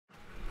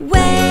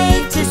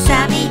Wave to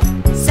Sammy,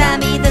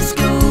 Sammy the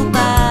school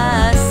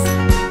bus.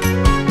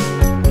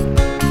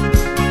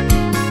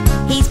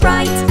 He's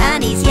bright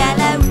and he's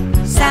yellow,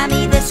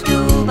 Sammy the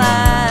school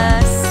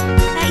bus.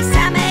 Hey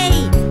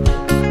Sammy!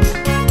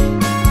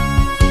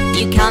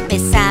 You can't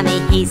miss Sammy,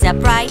 he's a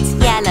bright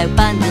yellow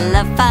bundle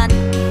of fun.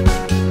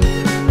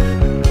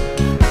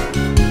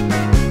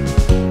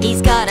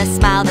 He's got a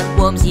smile that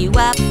warms you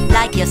up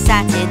like you're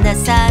sat in the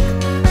sun.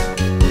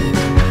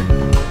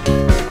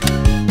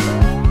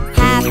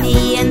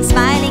 Happy and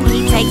smiling,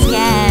 he takes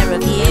care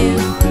of you.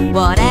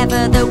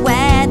 Whatever the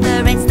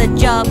weather, it's the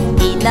job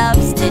he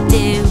loves to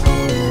do.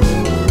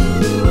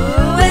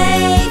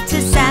 Wave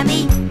to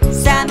Sammy,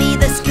 Sammy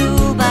the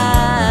school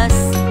bus.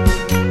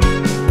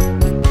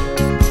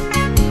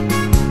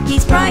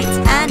 He's bright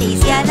and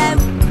he's yellow,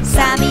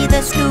 Sammy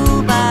the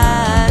school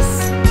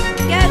bus.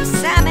 Go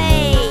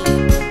Sammy!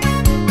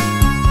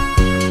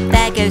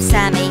 There goes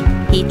Sammy,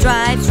 he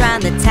drives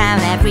round the town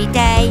every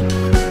day.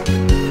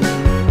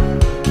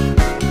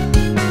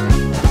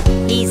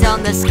 He's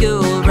on the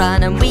school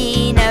run and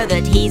we know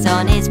that he's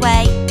on his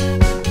way.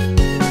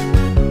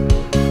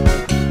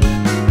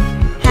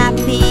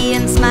 Happy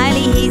and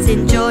smiley, he's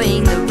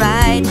enjoying the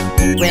ride.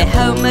 We're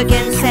home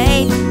again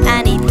safe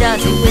and he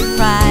does it with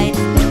pride.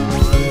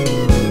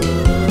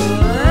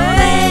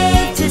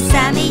 Wave to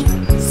Sammy,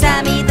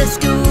 Sammy the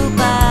school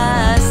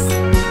bus.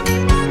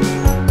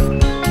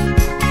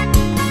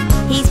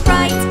 He's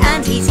bright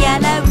and he's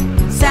yellow,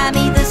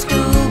 Sammy the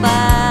school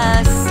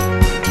bus.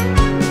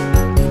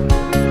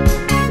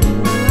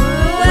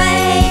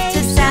 Wave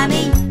to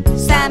Sammy,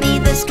 Sammy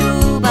the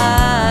school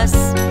bus.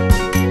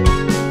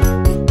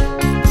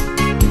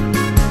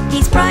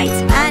 He's bright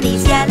and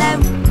he's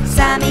yellow,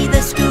 Sammy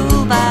the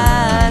school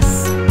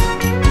bus.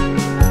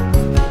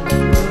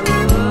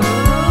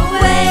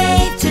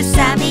 Wave to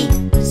Sammy,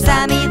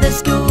 Sammy the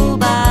school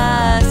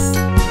bus.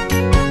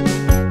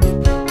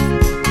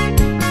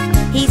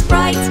 He's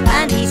bright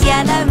and he's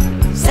yellow,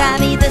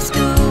 Sammy the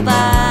school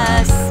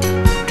bus.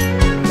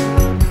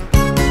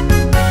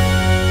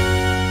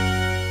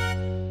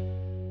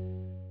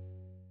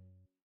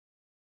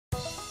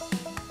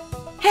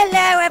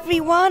 Hello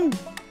everyone!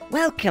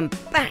 Welcome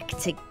back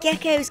to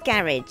Gecko's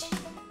Garage.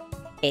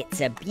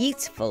 It's a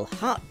beautiful,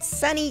 hot,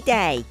 sunny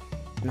day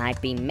and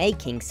I've been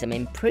making some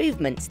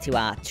improvements to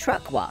our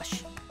truck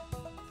wash.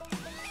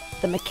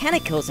 The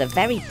mechanicals are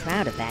very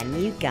proud of their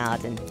new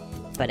garden,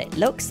 but it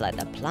looks like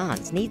the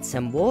plants need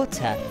some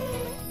water.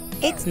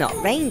 It's not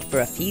rained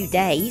for a few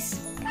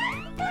days.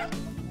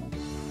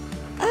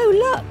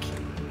 Oh look!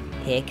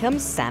 Here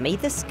comes Sammy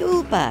the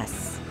school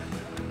bus.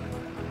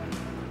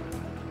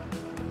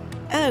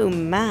 Oh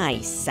my,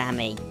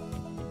 Sammy!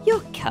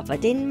 You're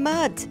covered in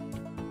mud.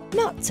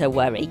 Not to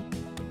worry,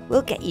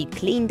 we'll get you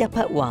cleaned up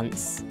at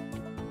once.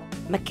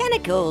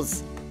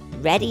 Mechanicals,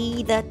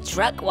 ready the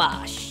truck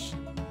wash.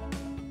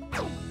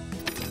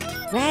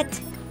 Red,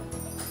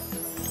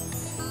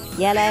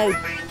 yellow,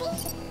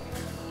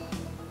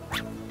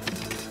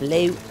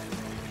 blue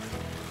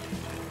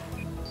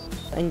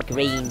and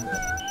green.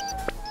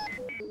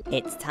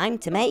 It's time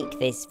to make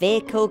this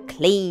vehicle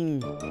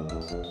clean.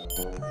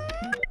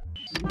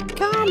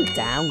 Calm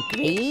down,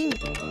 Green.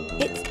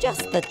 It's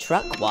just the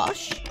truck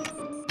wash.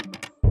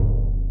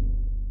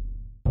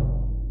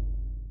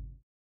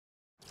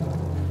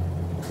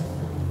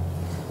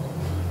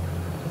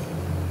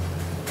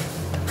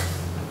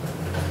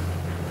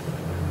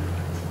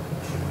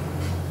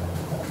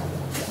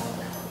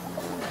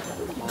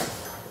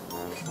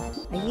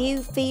 Are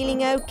you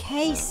feeling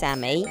okay,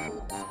 Sammy?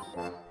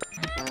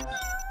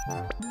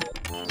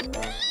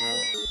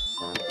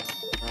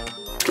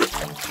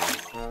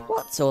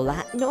 What's all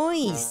that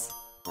noise?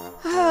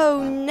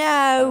 Oh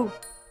no!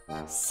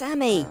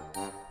 Sammy,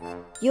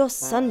 your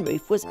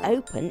sunroof was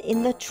open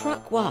in the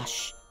truck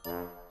wash.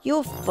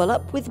 You're full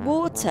up with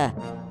water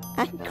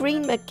and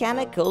Green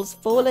Mechanical's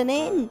fallen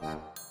in.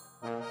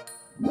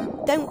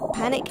 Don't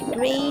panic,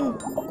 Green.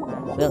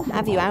 We'll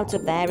have you out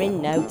of there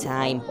in no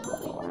time.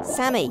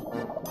 Sammy,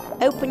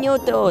 open your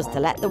doors to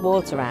let the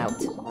water out.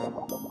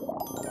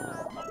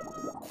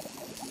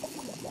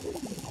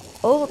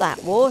 All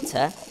that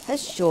water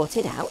has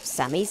shorted out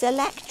Sammy's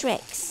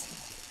electrics.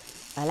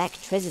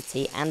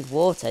 Electricity and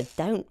water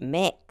don't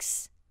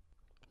mix.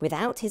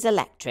 Without his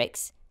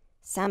electrics,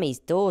 Sammy's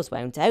doors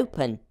won't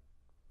open.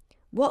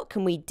 What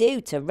can we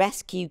do to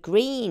rescue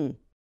Green?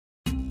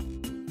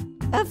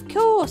 Of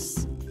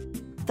course,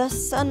 the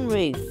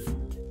sunroof.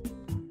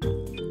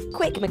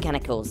 Quick,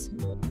 Mechanicals.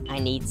 I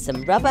need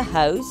some rubber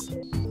hose,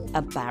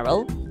 a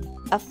barrel,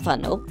 a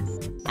funnel,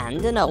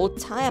 and an old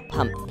tyre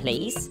pump,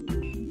 please.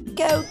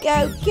 Go,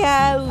 go,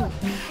 go!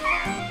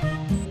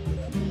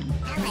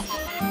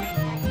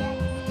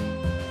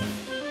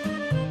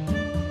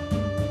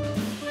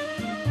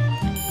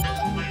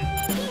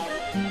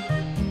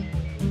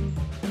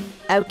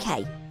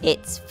 Okay,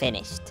 it's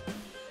finished.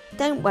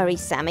 Don't worry,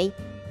 Sammy.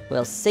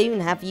 We'll soon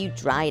have you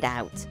dried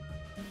out.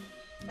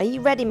 Are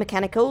you ready,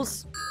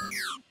 Mechanicals?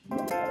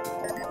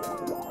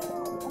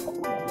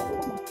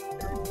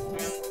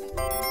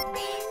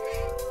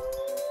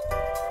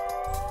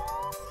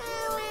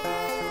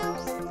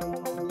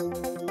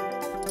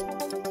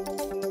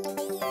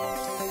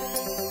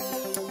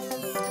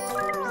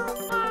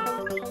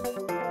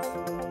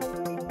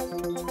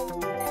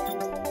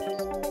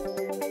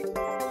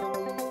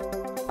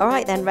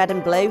 Alright then, red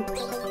and blue.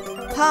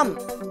 Pump!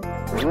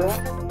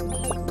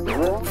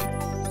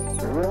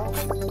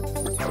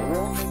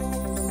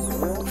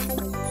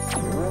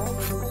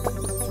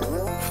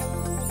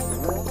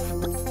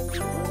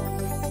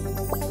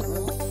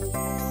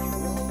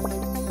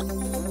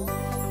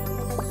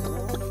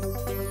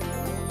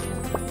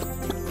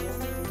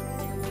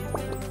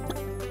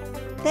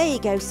 There you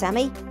go,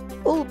 Sammy.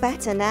 All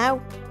better now.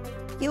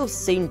 You'll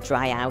soon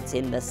dry out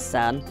in the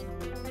sun.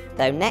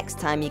 Though next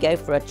time you go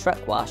for a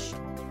truck wash,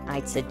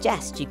 I'd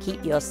suggest you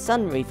keep your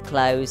sunroof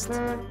closed.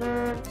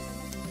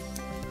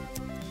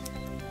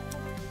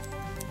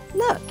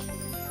 Look,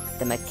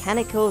 the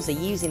mechanicals are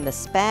using the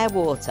spare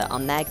water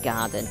on their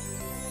garden.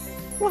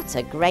 What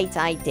a great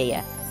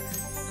idea.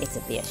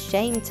 It'd be a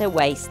shame to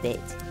waste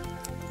it.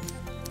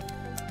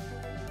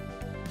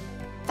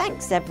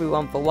 Thanks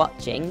everyone for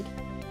watching.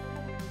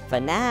 For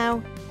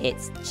now,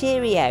 it's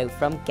cheerio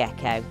from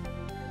Gecko.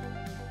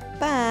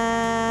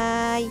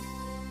 Bye!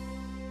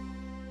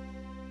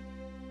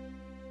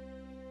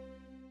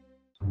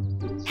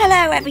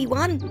 Hello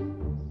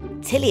everyone!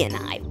 Tilly and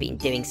I have been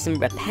doing some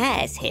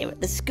repairs here at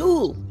the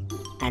school,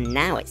 and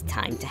now it's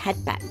time to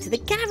head back to the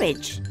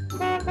garage.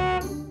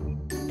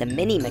 The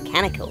mini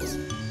mechanicals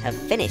have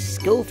finished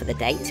school for the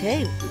day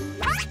too.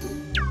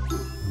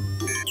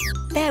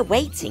 They're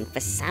waiting for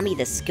Sammy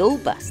the school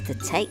bus to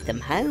take them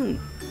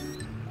home.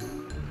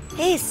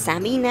 Here's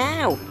Sammy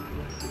now.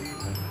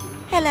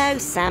 Hello,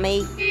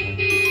 Sammy.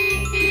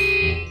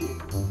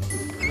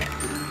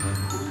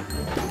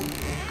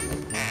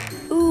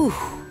 Ooh,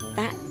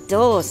 that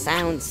door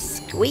sounds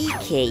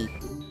squeaky.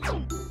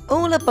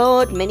 All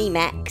aboard, Mini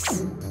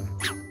Mechs.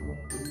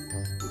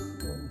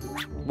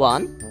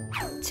 1,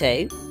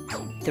 2,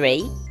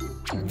 3,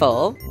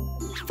 4,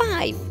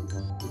 5.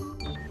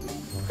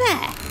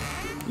 There,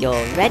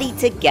 you're ready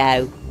to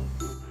go.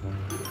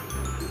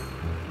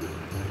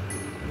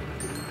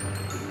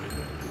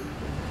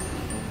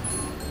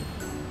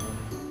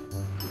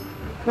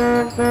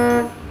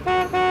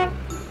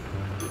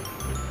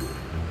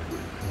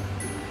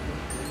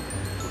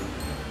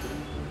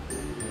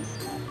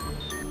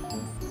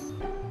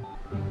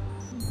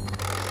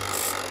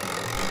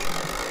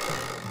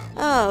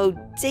 Oh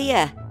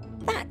dear,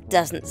 that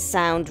doesn't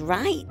sound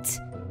right.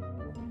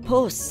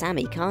 Poor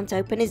Sammy can't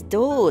open his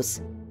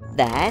doors.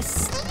 They're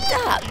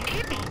stuck,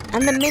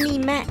 and the mini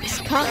mechs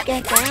can't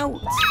get out.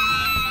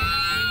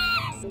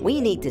 We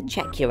need to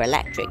check your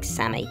electrics,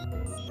 Sammy.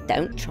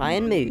 Don't try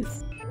and move.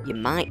 You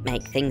might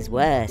make things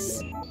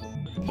worse.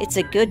 It's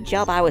a good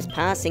job I was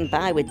passing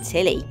by with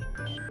Tilly.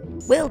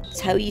 We'll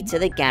tow you to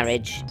the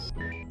garage.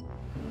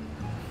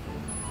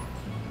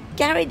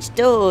 Garage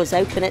doors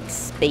open at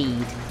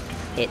speed.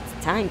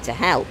 It's time to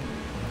help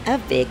a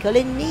vehicle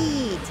in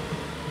need.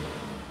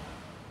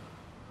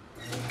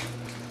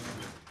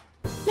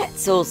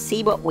 Let's all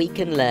see what we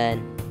can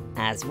learn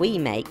as we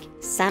make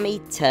Sammy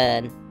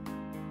turn.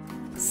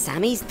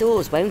 Sammy's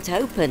doors won't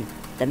open.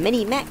 The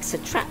mini mechs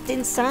are trapped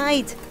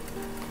inside.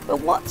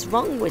 But what's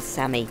wrong with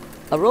Sammy?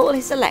 Are all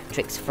his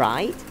electrics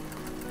fried?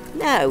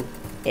 No,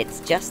 it's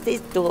just his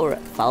door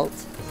at fault.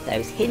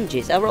 Those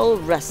hinges are all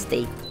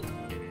rusty.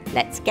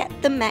 Let's get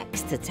the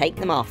mechs to take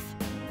them off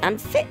and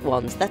fit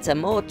ones that are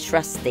more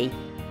trusty.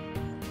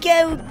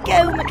 Go,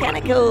 go,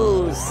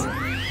 mechanicals!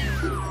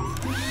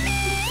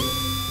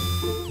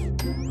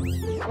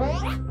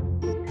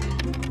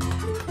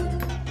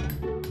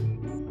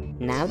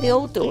 Now the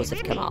old doors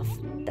have come off,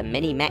 the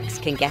mini mechs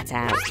can get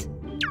out.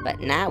 But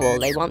now all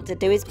they want to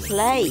do is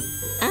play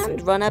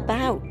and run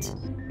about.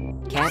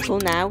 Careful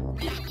now,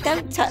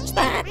 don't touch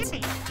that!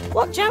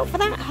 Watch out for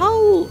that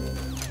hole!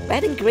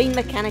 Red and green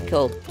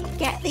mechanical,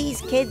 get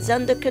these kids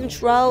under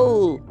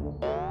control!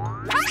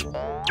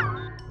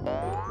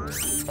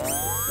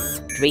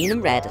 Green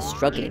and red are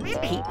struggling to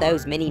keep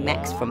those mini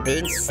mechs from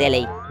being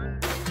silly.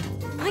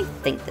 I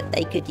think that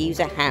they could use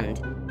a hand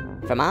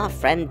from our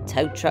friend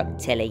tow truck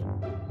Tilly.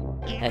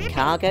 Her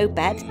cargo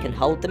bed can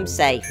hold them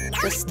safe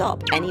to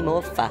stop any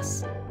more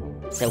fuss.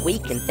 So we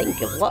can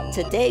think of what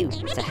to do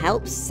to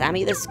help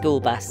Sammy the school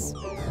bus.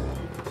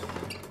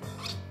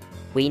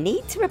 We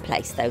need to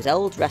replace those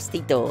old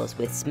rusty doors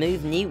with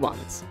smooth new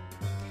ones.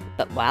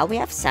 But while we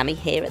have Sammy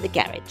here at the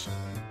garage,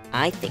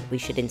 I think we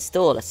should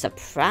install a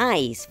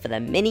surprise for the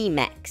mini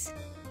mechs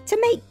to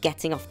make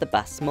getting off the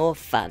bus more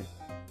fun.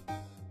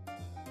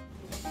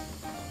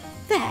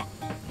 There,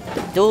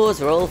 the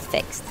doors are all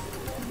fixed.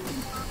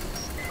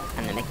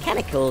 And the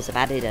mechanicals have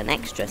added an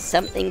extra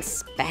something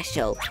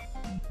special.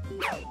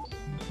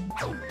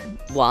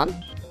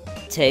 1,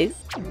 2,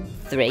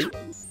 3,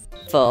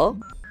 4,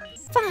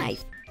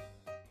 5.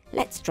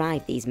 Let's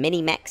drive these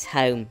mini mechs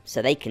home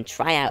so they can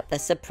try out the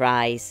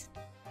surprise.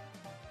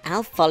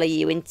 I'll follow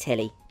you in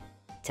Tilly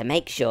to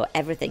make sure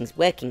everything's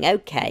working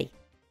okay.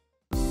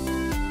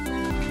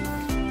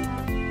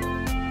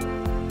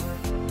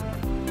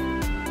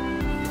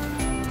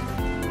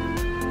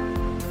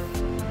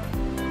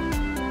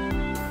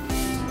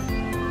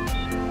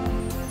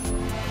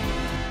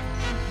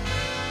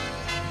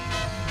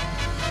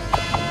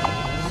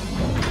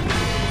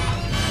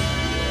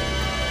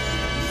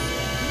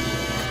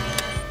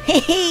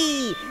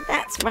 Hee,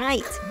 that's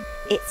right.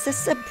 It's a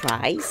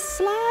surprise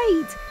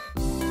slide.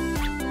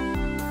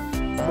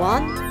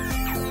 1,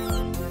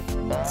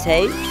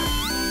 2,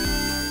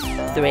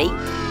 3,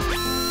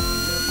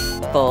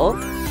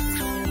 4,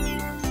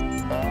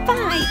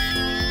 5.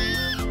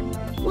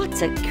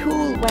 What a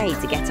cool way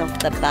to get off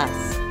the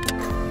bus.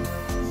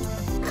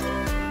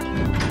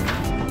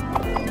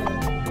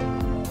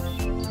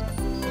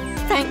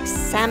 Thanks,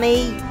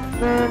 Sammy.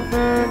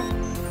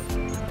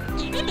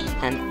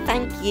 And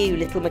thank you,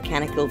 Little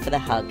Mechanical, for the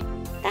hug.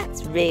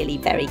 That's really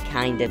very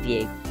kind of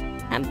you.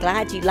 I'm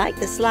glad you liked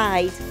the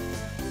slide.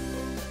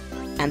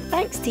 And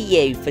thanks to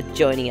you for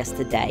joining us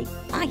today.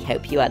 I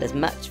hope you had as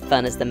much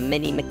fun as the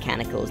mini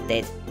mechanicals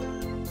did.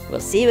 We'll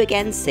see you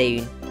again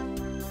soon.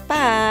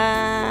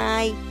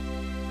 Bye!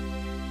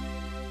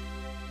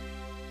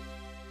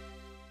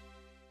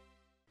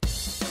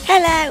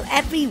 Hello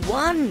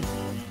everyone!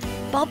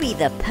 Bobby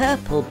the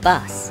purple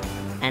bus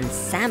and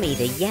Sammy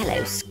the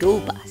yellow school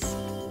bus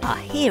are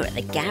here at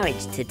the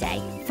garage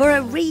today for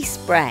a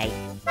respray.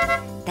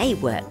 They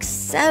work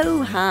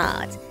so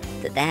hard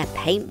that their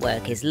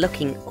paintwork is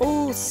looking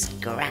all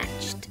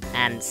scratched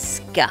and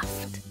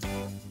scuffed.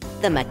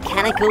 The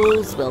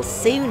mechanicals will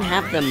soon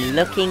have them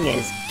looking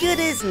as good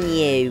as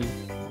new.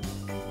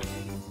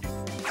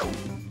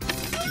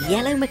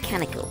 Yellow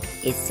Mechanical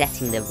is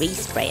setting the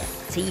resprayer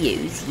to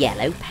use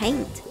yellow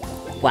paint,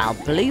 while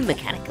Blue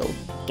Mechanical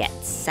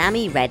gets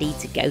Sammy ready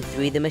to go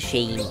through the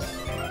machine.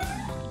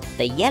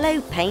 The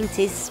yellow paint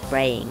is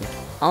spraying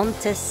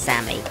onto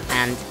Sammy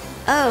and,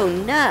 oh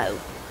no!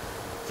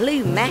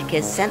 Blue Mech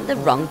has sent the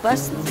wrong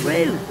bus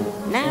through.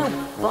 Now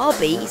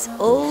Bobby's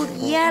all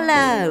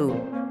yellow.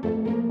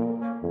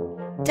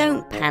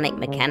 Don't panic,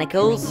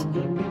 Mechanicals.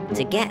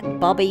 To get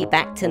Bobby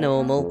back to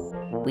normal,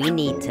 we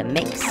need to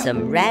mix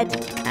some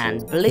red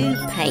and blue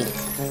paint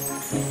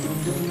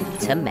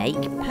to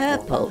make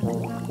purple.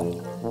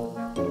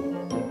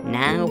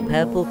 Now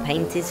purple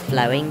paint is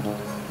flowing,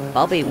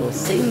 Bobby will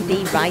soon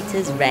be right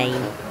as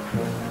rain.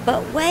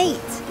 But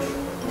wait!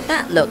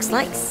 That looks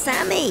like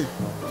Sammy!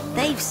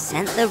 They've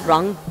sent the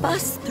wrong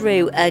bus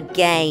through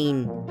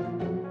again!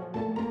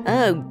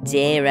 Oh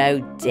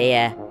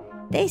dear,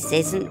 this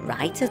isn't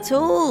right at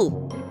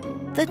all!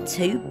 The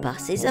two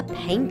buses are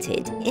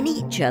painted in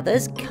each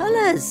other's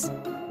colours.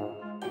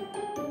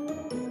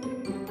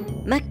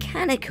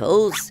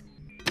 Mechanicals,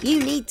 you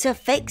need to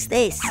fix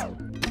this,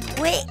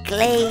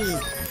 quickly!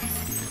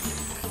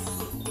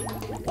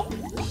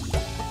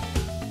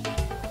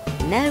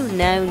 No,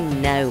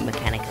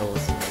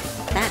 Mechanicals,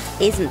 that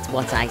isn't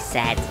what I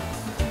said.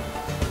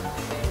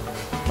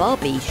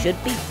 Bobby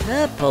should be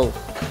purple,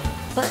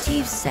 but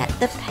you've set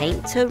the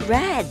paint to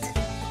red.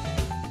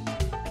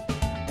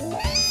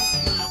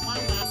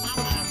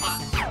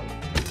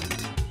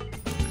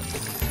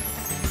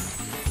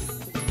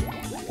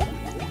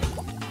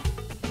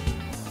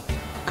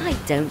 I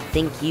don't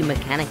think you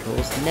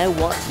Mechanicals know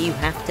what you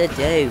have to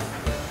do.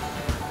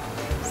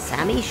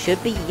 Sammy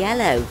should be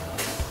yellow.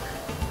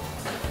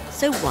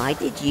 So why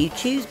did you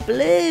choose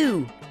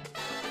blue?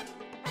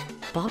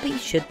 Bobby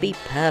should be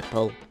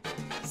purple.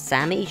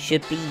 Sammy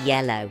should be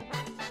yellow.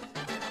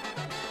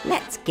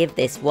 Let's give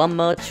this one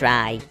more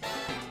try.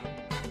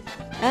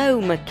 Oh,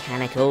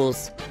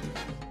 Mechanicals.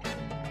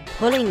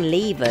 Pulling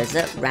levers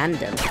at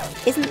random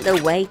isn't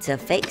the way to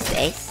fix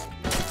this.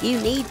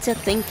 You need to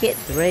think it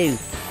through.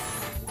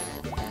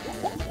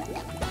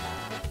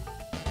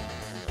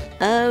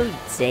 Oh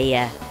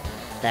dear,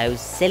 those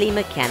silly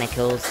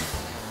Mechanicals.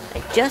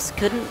 They just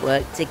couldn't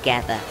work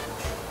together.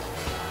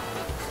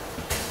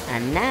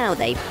 And now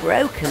they've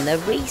broken the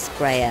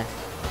resprayer.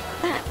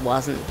 That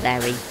wasn't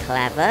very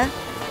clever.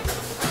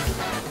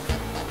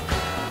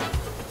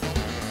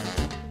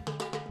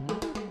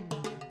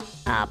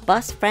 Our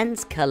bus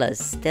friends' colours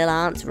still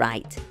aren't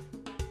right.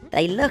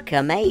 They look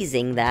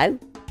amazing though.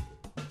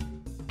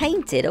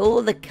 Painted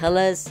all the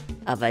colours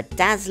of a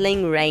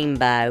dazzling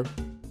rainbow.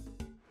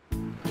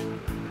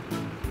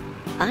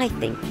 I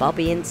think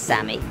Bobby and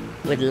Sammy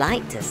would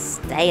like to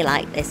stay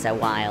like this a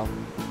while.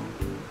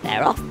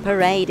 They're off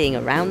parading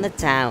around the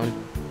town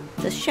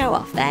to show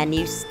off their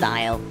new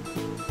style.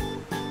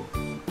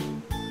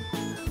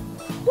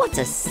 What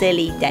a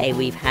silly day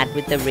we've had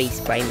with the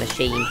respray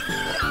machine.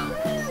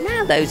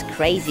 Now those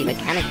crazy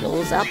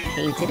Mechanicals are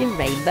painted in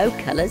rainbow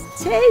colours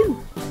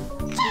too.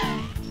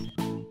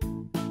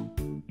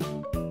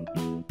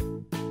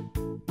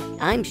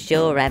 I'm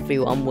sure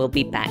everyone will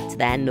be back to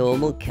their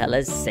normal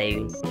colours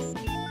soon.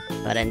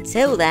 But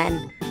until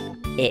then,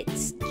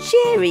 it's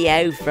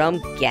cheerio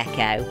from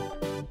Gecko.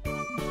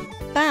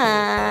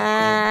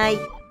 Bye!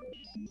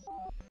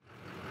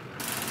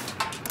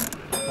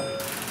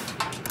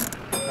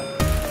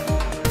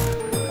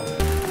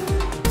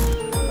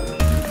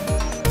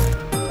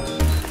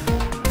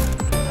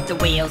 The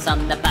wheels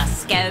on the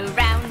bus go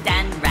round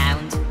and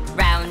round,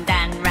 round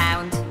and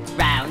round,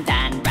 round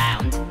and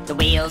round. The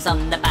wheels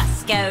on the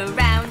bus go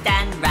round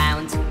and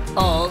round,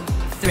 all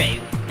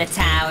through the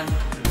town.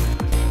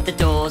 The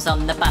doors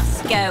on the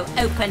bus go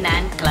open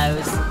and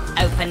close,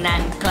 open open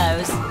and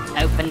close,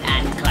 open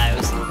and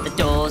close. The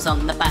doors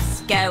on the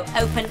bus go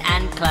open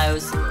and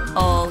close,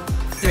 all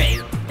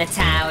through the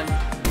town.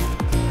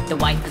 The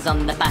wipers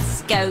on the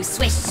bus go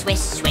swish, swish,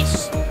 swish,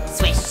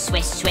 swish,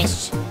 swish,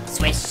 swish,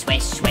 swish,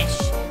 swish, swish.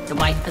 The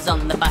wipers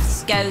on the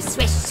bus go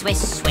swish, swish,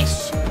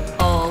 swish,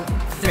 all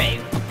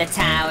through the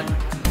town.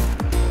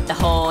 The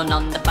horn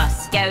on the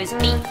bus goes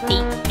beep,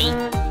 beep, beep,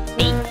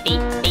 beep,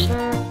 beep, beep,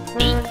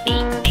 beep,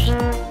 beep, beep.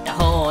 The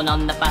horn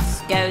on the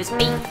bus goes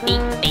beep,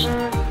 beep, beep,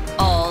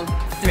 all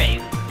through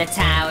the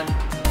town.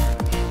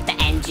 The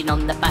engine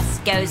on the bus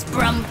goes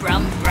brum,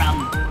 brum,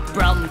 brum,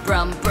 brum,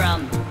 brum,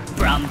 brum,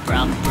 brum,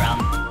 brum,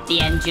 brum. The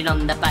engine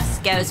on the bus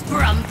goes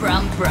brum,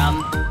 brum,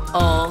 brum,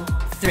 all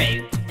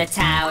through the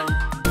town.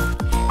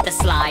 The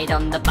slide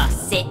on the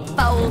bus, it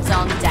folds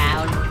on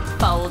down,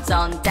 folds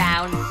on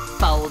down,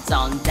 folds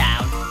on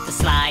down. The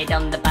slide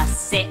on the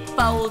bus, it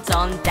folds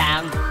on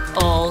down,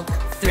 all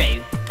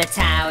through the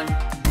town.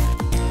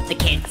 The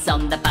kids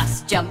on the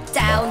bus jump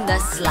down the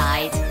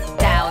slide,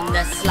 down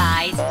the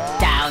slide,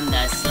 down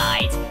the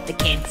slide. The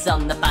kids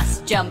on the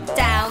bus jump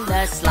down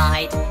the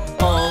slide,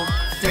 all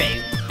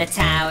through the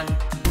town.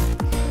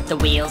 The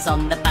wheels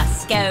on the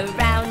bus go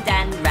round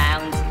and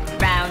round,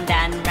 round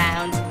and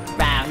round,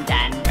 round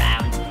and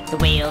round. The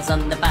wheels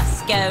on the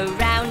bus go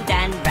round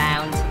and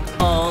round,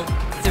 all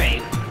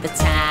through the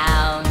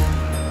town.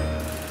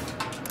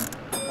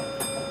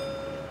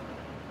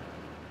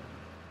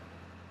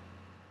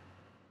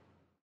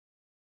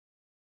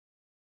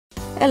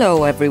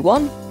 Hello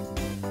everyone,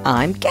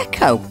 I'm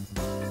Gecko,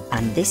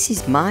 and this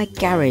is my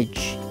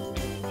garage.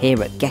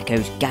 Here at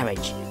Gecko's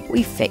Garage,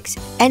 we fix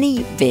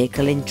any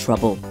vehicle in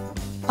trouble.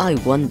 I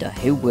wonder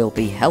who will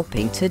be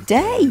helping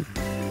today.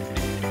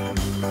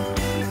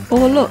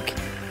 Oh look,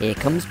 here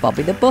comes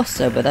Bobby the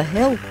bus over the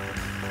hill.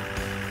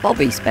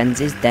 Bobby spends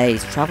his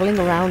days travelling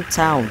around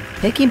town,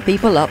 picking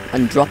people up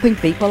and dropping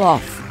people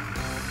off.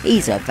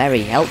 He's a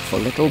very helpful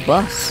little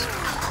bus.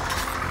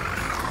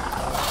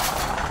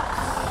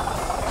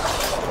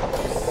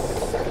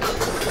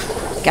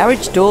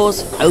 Garage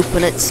doors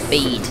open at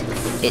speed.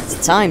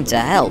 It's time to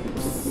help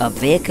a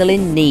vehicle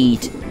in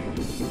need.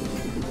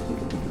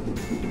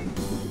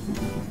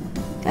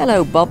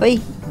 Hello, Bobby.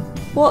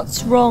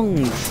 What's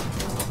wrong?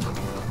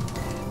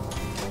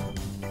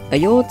 Are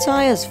your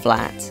tyres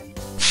flat?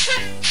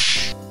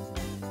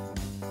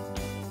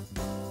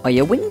 Are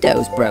your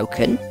windows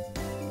broken?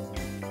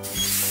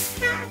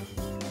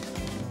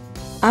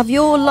 Have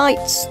your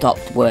lights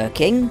stopped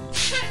working?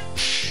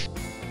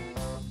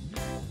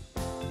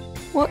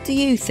 What do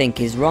you think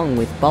is wrong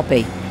with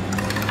Bobby?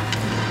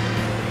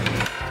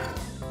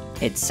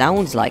 It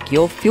sounds like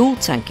your fuel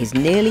tank is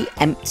nearly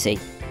empty.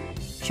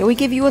 Shall we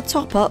give you a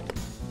top up?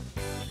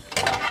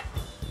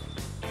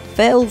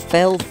 Fill,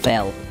 fill,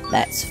 fill.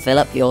 Let's fill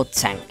up your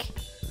tank.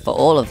 For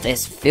all of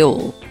this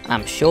fuel,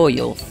 I'm sure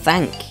you'll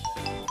thank.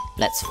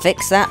 Let's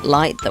fix that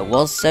light that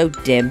was so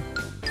dim.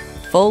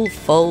 Full,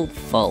 full,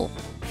 full.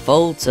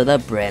 Full to the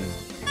brim.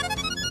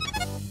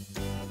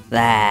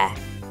 There.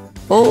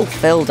 All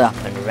filled up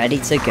and ready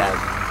to go.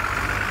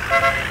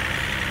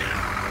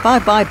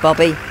 Bye-bye,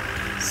 Bobby.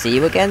 See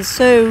you again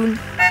soon.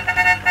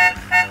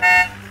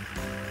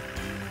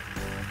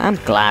 I'm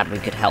glad we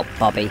could help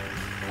Bobby,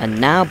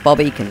 and now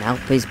Bobby can help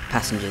his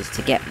passengers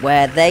to get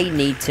where they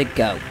need to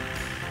go.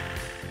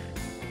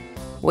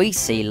 We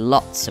see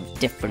lots of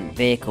different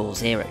vehicles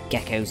here at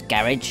Gecko's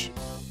Garage.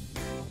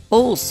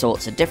 All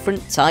sorts of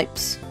different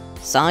types,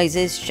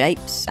 sizes,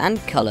 shapes and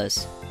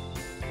colours.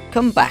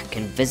 Come back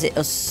and visit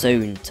us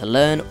soon to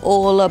learn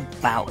all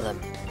about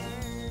them.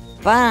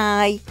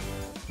 Bye!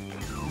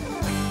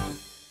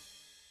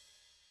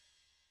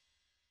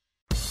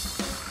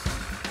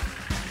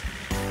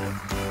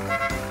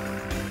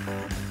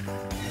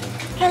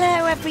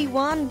 Hello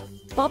everyone!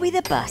 Bobby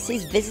the bus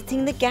is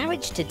visiting the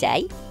garage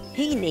today.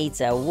 He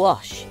needs a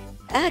wash.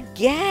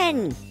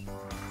 Again!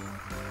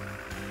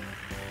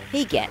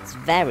 He gets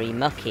very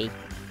mucky.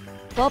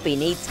 Bobby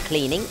needs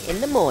cleaning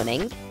in the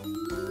morning.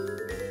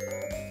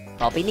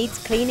 Bobby needs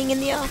cleaning in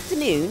the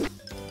afternoon.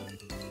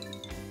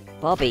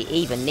 Bobby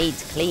even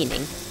needs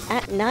cleaning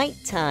at night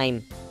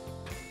time.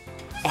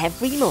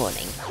 Every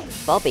morning,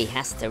 Bobby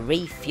has to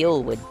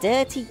refuel with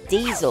dirty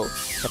diesel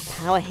to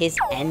power his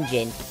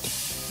engine.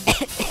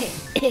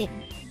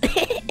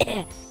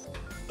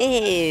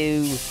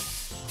 Ew!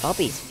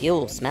 Bobby's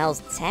fuel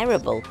smells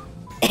terrible.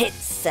 It's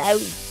so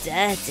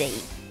dirty.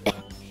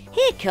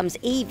 Here comes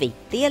Evie,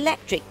 the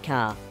electric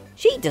car.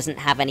 She doesn't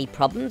have any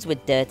problems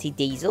with dirty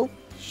diesel.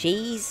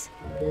 She's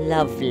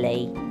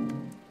lovely.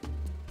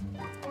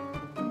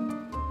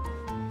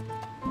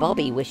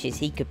 Bobby wishes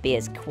he could be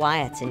as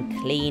quiet and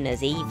clean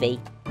as Evie.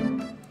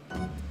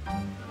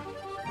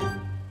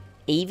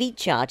 Evie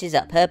charges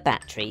up her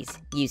batteries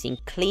using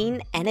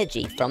clean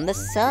energy from the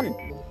sun.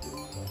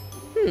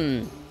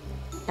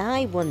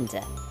 I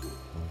wonder.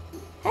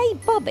 Hey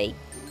Bobby,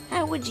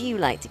 how would you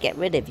like to get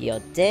rid of your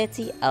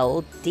dirty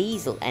old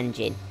diesel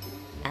engine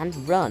and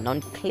run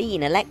on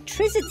clean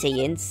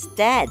electricity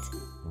instead?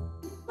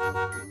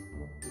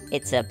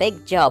 It's a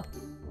big job,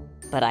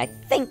 but I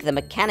think the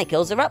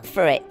mechanicals are up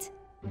for it.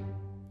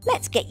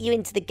 Let's get you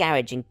into the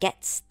garage and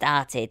get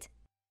started.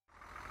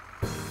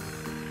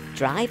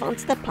 Drive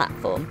onto the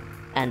platform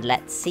and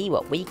let's see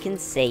what we can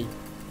see.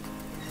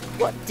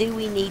 What do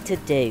we need to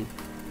do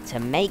to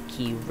make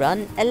you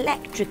run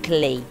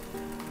electrically?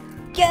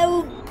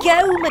 Go,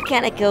 go,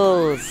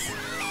 mechanicals!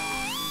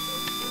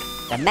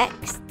 The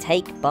mechs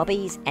take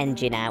Bobby's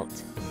engine out.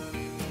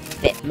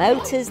 Fit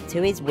motors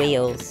to his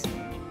wheels.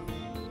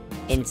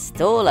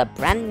 Install a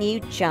brand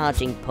new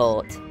charging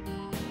port.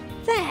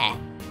 There!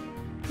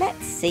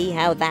 Let's see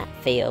how that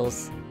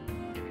feels.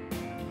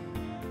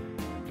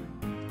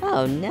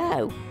 Oh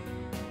no!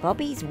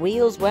 Bobby's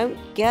wheels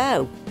won't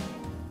go.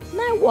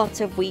 Now what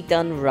have we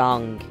done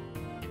wrong?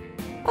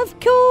 Of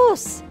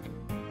course!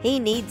 He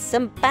needs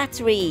some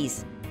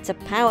batteries to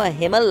power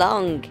him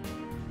along.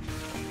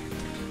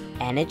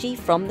 Energy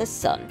from the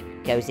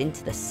sun goes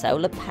into the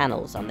solar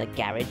panels on the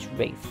garage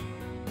roof.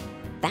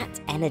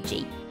 That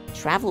energy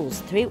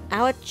travels through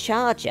our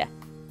charger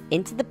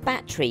into the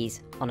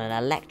batteries on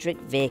an electric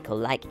vehicle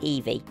like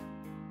Evie.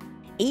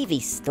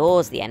 Evie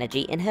stores the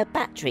energy in her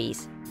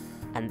batteries,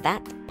 and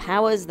that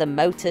powers the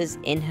motors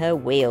in her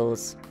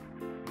wheels.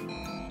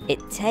 It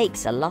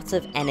takes a lot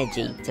of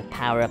energy to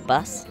power a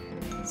bus,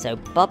 so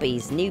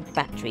Bobby's new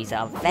batteries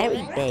are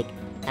very big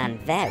and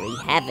very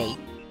heavy.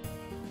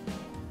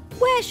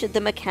 Where should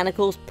the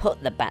mechanicals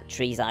put the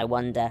batteries, I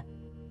wonder?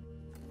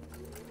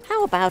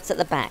 How about at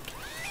the back,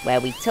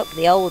 where we took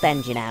the old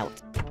engine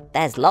out?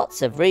 There's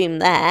lots of room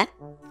there.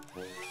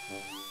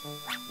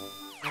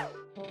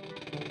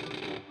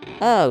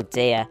 Oh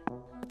dear,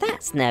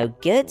 that's no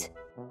good.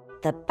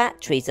 The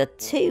batteries are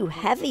too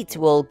heavy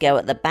to all go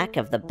at the back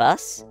of the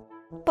bus.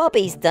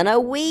 Bobby's done a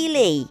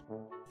wheelie.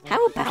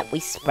 How about we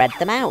spread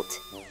them out?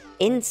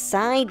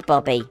 Inside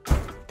Bobby.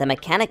 The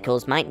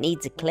mechanicals might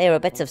need to clear a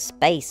bit of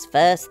space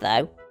first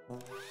though.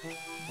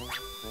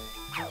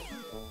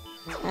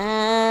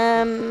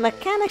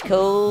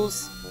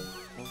 Mechanicals.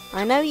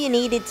 I know you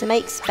needed to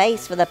make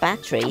space for the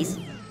batteries,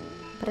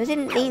 but I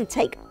didn't mean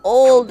take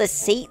all the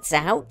seats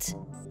out.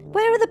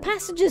 Where are the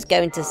passengers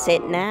going to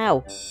sit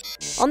now?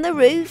 On the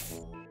roof?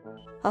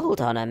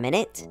 Hold on a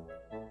minute.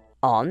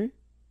 On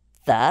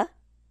the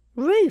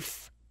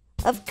roof.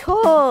 Of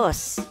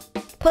course.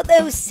 Put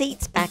those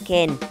seats back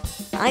in.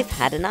 I've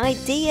had an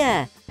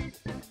idea.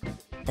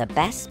 The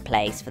best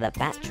place for the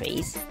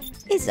batteries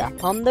is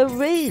up on the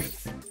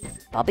roof.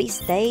 Bobby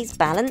stays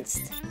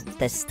balanced.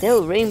 There's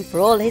still room for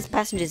all his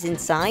passengers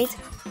inside,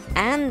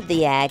 and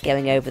the air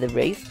going over the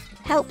roof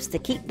helps to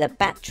keep the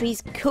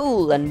batteries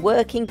cool and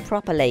working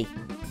properly.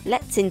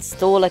 Let's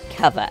install a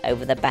cover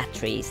over the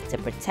batteries to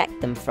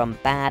protect them from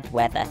bad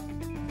weather.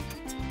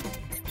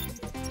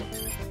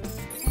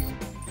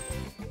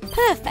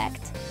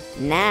 Perfect!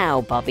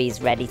 Now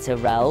Bobby's ready to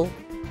roll.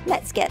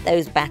 Let's get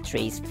those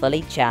batteries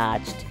fully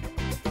charged.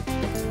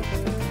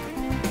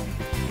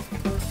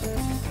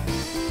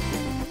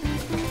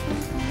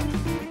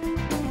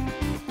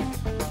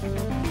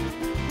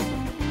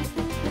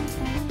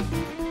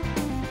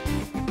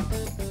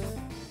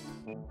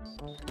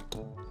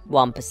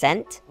 One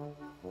percent,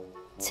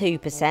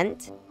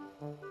 2%,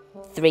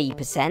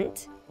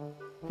 3%.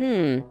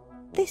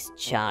 This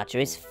charger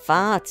is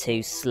far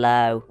too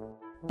slow.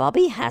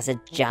 Bobby has a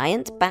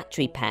giant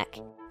battery pack,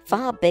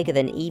 far bigger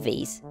than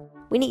Evie's.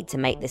 We need to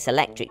make this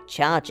electric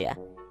charger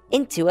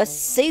into a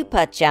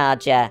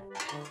supercharger.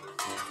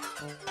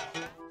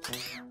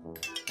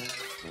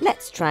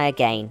 Let's try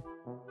again.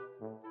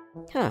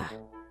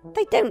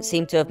 They don't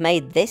seem to have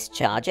made this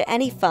charger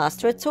any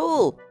faster at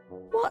all.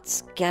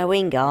 What's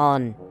going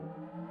on?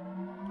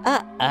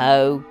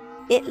 Uh-oh.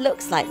 It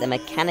looks like the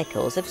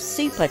mechanicals have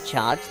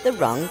supercharged the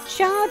wrong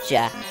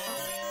charger.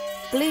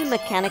 Blue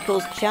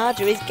Mechanical's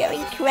charger is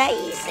going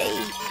crazy.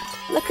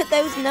 Look at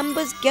those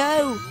numbers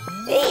go.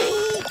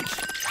 Eek!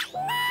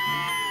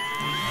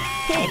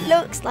 It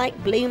looks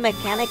like Blue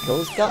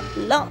Mechanical's got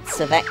lots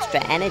of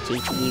extra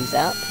energy to use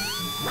up.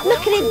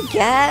 Look at him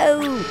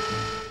go.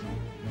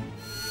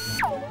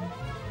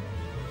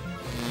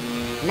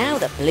 Now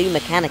that Blue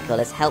Mechanical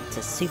has helped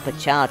us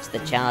supercharge the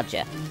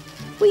charger,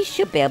 we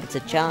should be able to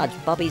charge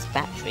Bobby's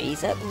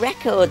batteries at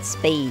record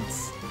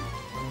speeds.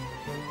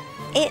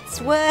 It's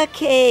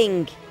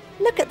working!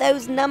 Look at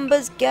those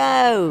numbers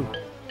go!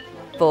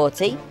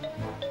 40,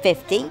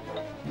 50,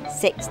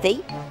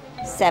 60,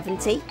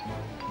 70,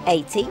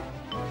 80,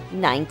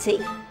 90,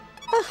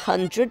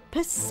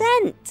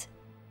 100%!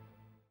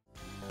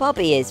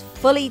 Bobby is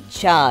fully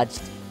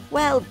charged.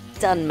 Well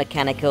done,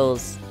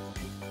 Mechanicals!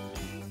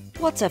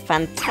 What a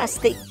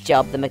fantastic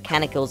job the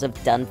Mechanicals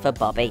have done for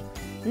Bobby.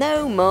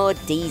 No more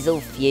diesel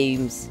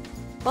fumes.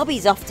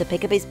 Bobby's off to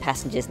pick up his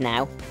passengers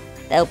now.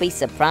 They'll be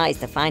surprised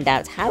to find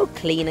out how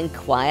clean and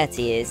quiet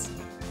he is.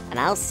 And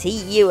I'll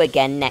see you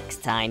again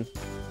next time,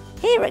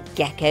 here at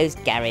Gecko's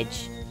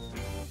Garage.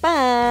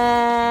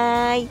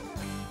 Bye!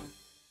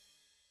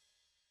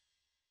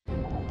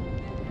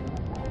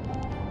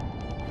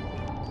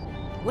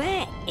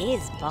 Where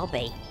is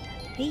Bobby?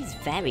 He's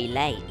very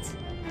late.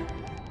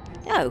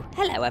 Oh,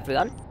 hello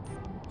everyone.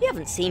 You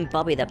haven't seen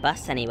Bobby the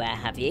bus anywhere,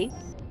 have you?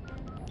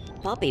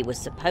 Bobby was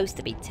supposed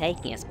to be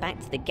taking us back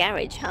to the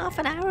garage half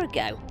an hour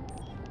ago,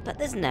 but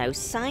there's no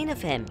sign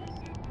of him.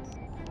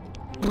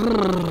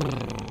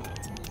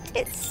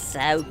 It's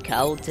so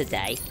cold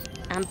today,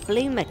 and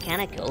Blue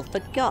Mechanical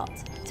forgot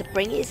to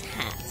bring his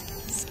hat,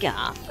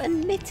 scarf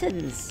and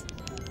mittens.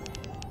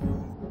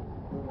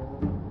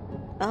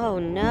 Oh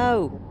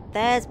no,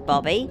 there's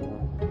Bobby.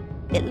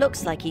 It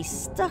looks like he's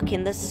stuck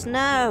in the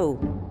snow.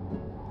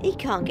 He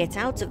can't get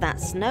out of that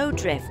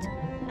snowdrift,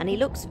 and he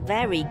looks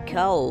very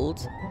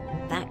cold.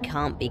 That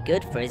can't be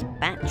good for his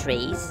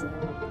batteries.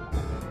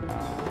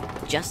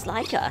 Just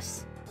like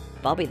us,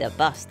 Bobby the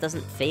bus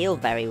doesn't feel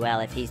very well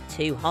if he's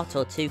too hot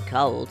or too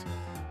cold.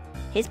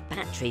 His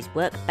batteries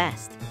work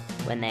best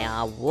when they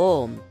are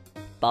warm.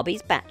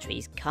 Bobby's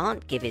batteries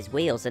can't give his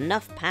wheels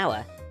enough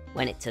power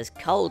when it's as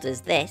cold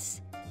as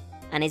this,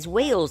 and his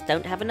wheels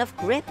don't have enough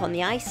grip on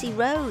the icy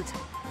road.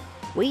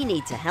 We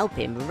need to help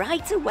him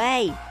right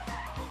away.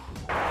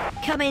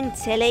 Come in,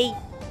 Tilly.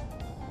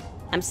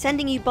 I'm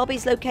sending you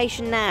Bobby's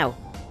location now.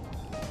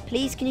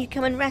 Please can you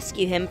come and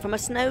rescue him from a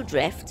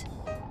snowdrift?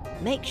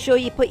 Make sure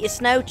you put your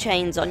snow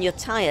chains on your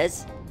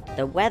tyres.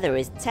 The weather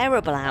is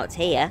terrible out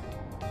here.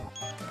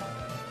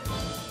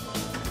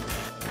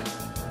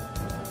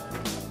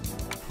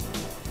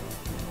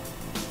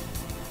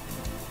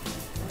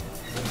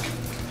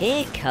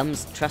 Here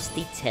comes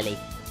trusty Tilly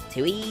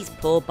to ease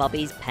poor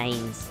Bobby's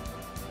pains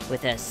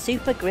with her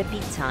super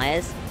grippy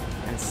tyres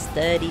and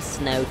sturdy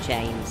snow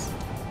chains.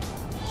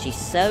 She's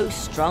so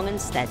strong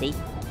and steady,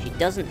 she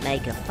doesn't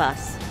make a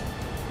fuss,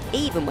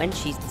 even when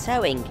she's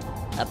towing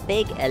a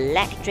big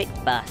electric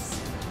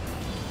bus.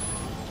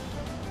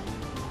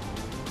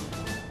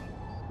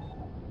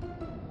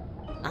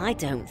 I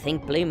don't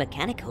think Blue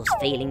Mechanical's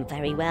feeling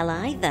very well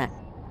either.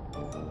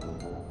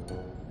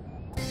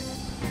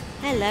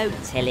 Hello,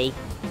 Tilly.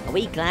 Are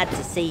we glad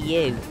to see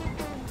you?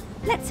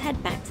 Let's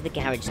head back to the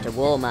garage to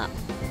warm up.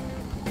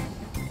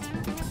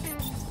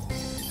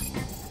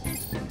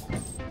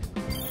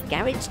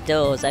 Garage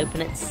doors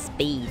open at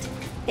speed.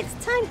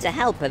 It's time to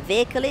help a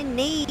vehicle in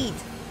need.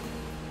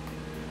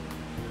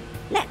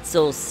 Let's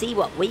all see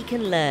what we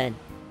can learn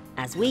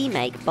as we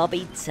make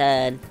Bobby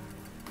turn.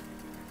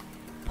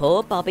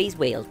 Poor Bobby's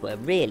wheels were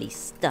really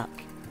stuck.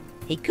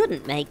 He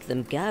couldn't make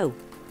them go,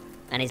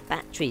 and his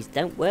batteries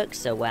don't work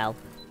so well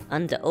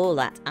under all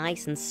that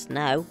ice and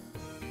snow.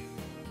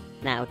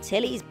 Now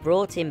Tilly's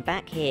brought him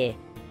back here,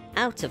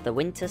 out of the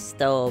winter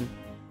storm.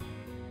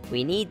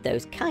 We need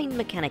those kind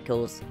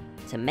mechanicals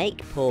to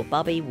make poor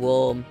Bobby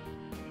warm.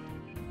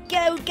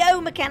 Go,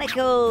 go,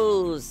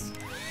 mechanicals!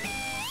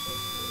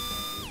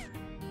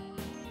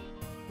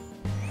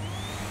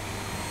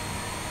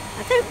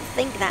 I don't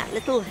think that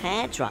little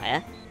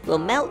hairdryer will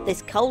melt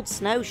this cold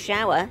snow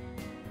shower.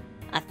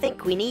 I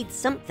think we need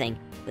something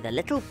with a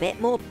little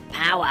bit more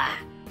power.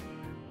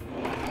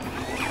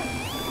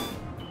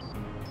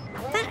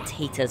 That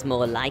heater's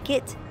more like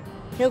it.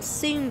 He'll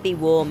soon be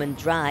warm and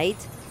dried.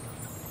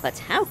 But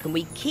how can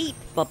we keep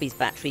Bobby's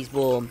batteries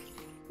warm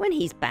when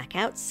he's back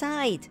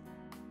outside?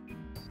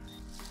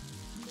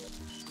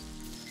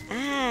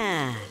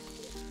 Ah,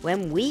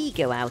 when we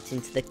go out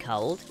into the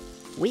cold,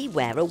 we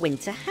wear a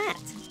winter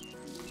hat.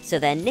 So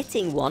they're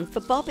knitting one for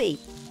Bobby.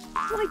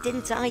 Why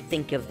didn't I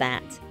think of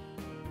that?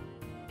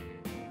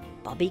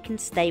 Bobby can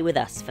stay with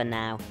us for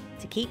now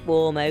to keep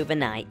warm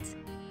overnight.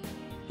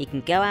 He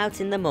can go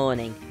out in the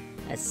morning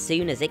as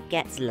soon as it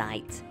gets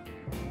light.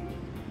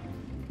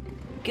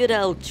 Good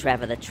old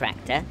Trevor the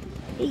tractor.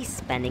 He's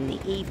spending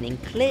the evening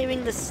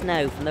clearing the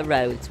snow from the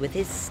roads with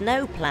his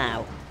snow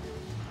plough.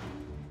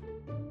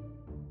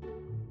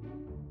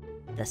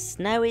 The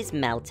snow is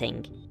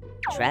melting.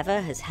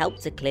 Trevor has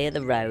helped to clear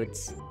the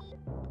roads.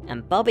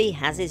 And Bobby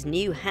has his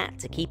new hat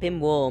to keep him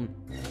warm.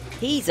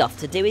 He's off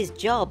to do his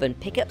job and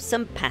pick up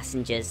some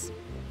passengers.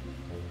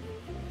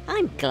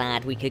 I'm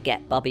glad we could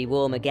get Bobby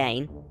warm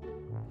again.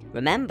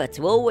 Remember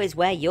to always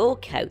wear your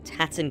coat,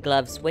 hat and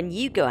gloves when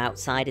you go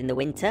outside in the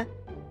winter.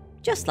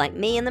 Just like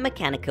me and the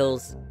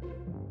mechanicals.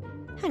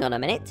 Hang on a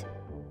minute.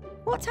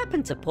 What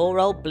happened to poor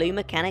old Blue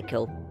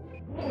Mechanical?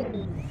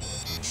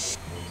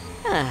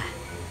 Ah,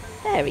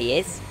 there he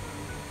is.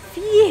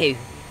 Phew!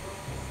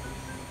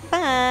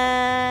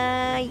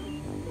 Bye!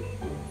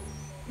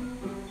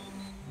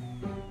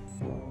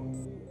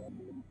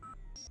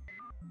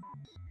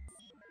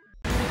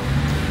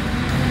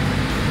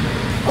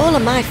 All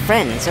of my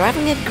friends are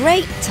having a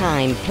great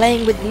time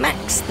playing with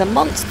Max the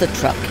monster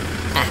truck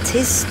at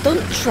his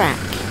stunt track.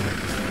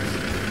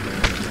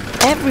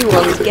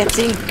 Everyone's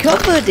getting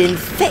covered in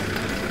thick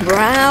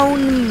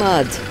brown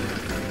mud.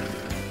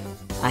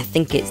 I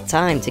think it's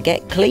time to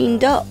get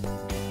cleaned up.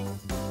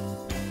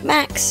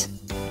 Max,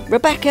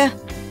 Rebecca,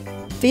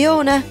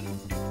 Fiona,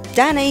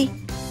 Danny,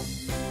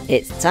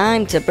 it's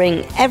time to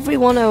bring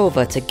everyone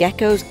over to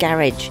Gecko's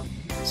garage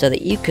so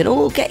that you can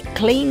all get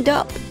cleaned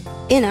up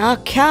in our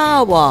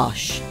car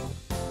wash.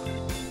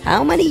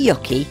 How many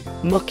yucky,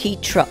 mucky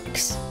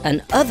trucks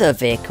and other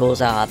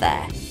vehicles are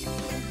there?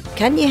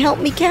 Can you help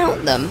me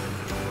count them?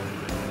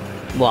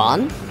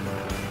 1,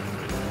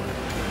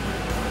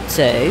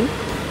 2,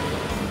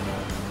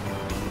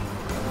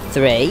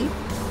 3,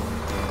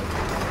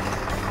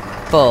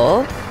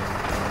 4,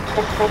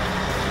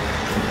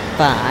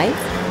 5,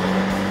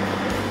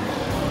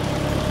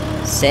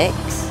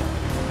 6,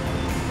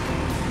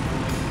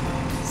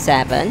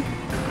 7,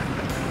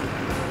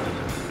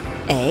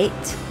 8,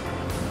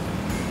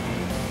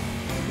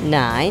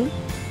 9,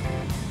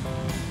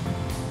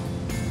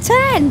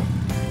 10.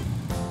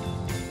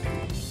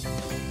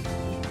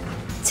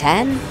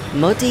 10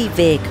 muddy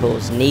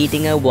vehicles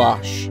needing a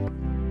wash.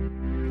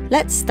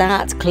 Let's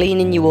start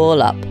cleaning you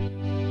all up.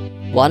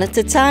 One at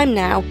a time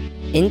now,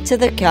 into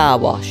the car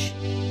wash.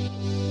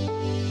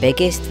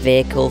 Biggest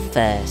vehicle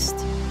first.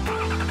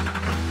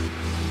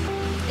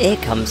 Here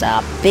comes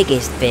our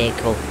biggest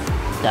vehicle,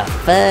 the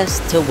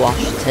first to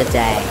wash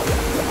today.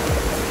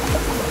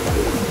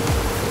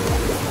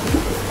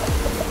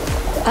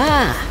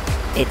 Ah,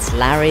 it's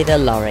Larry the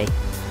lorry.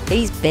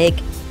 He's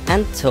big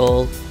and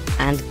tall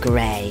and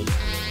grey.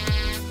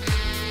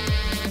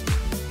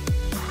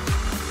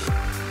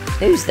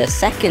 Who's the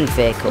second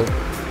vehicle?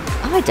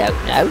 I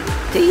don't know,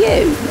 do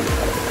you?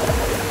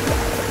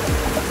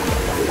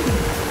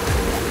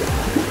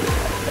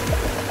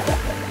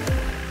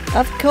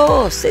 Of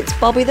course, it's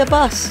Bobby the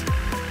bus,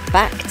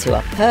 back to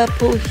a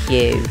purple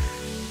hue.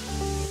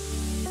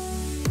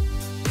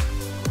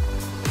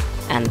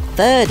 And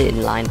third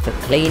in line for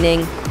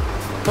cleaning,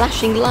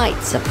 flashing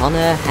lights upon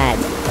her head.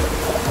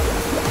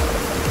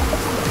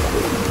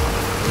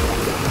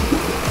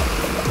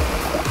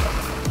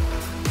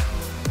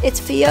 It's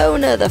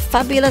Fiona, the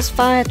fabulous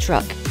fire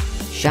truck,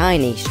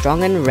 shiny,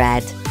 strong and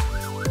red.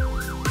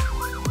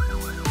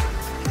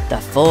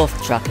 The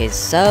fourth truck is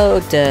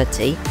so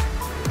dirty,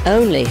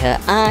 only her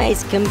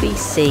eyes can be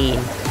seen.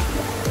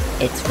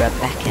 It's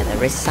Rebecca, the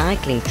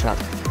recycling truck,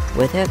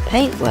 with her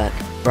paintwork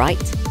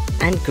bright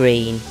and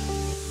green.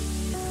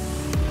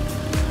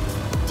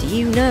 Do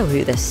you know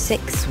who the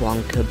sixth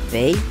one could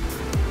be?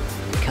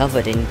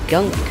 Covered in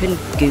gunk and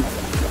goop.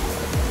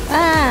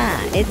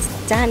 Ah, it's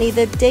Danny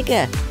the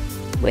digger,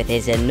 with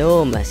his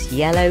enormous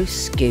yellow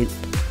scoop.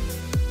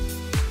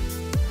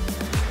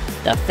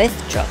 The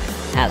fifth truck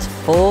has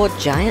 4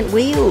 giant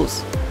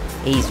wheels.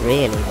 He's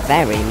really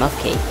very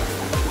mucky.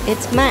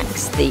 It's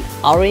Max, the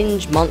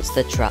orange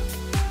monster truck.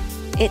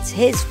 It's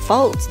his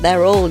fault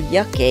they're all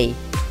yucky.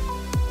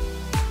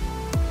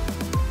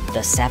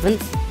 The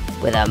seventh,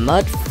 with a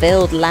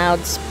mud-filled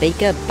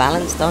loudspeaker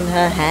balanced on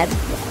her head.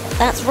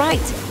 That's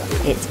right,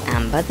 it's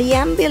Amber the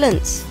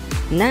ambulance.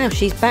 Now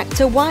she's back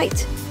to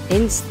white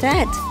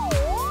instead.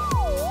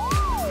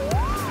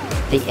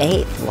 The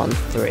eighth one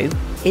through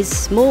is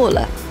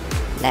smaller.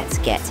 Let's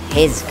get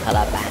his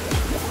colour back.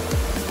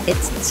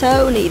 It's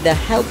Tony, the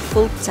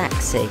helpful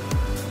taxi,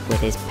 with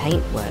his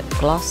paintwork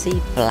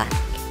glossy black.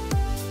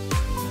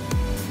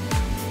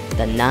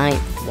 The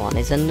ninth one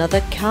is another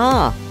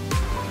car.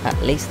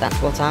 At least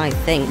that's what I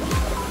think.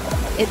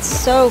 It's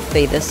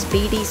Sophie, the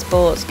speedy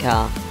sports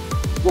car.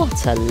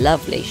 What a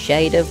lovely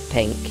shade of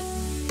pink.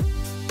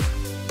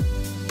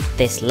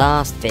 This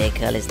last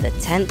vehicle is the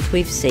 10th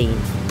we've seen.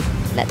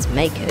 Let's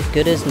make her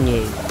good as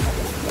new.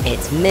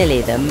 It's Millie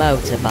the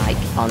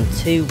motorbike on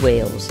 2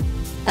 wheels,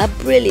 a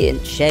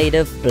brilliant shade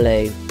of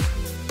blue.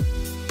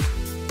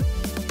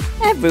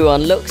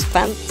 Everyone looks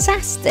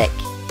fantastic.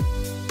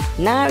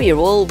 Now you're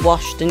all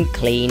washed and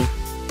clean,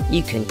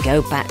 you can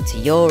go back to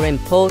your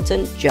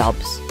important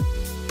jobs.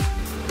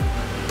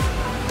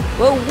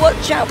 Well,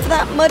 watch out for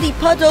that muddy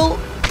puddle.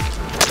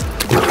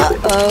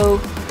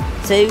 Uh-oh,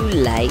 too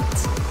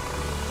late.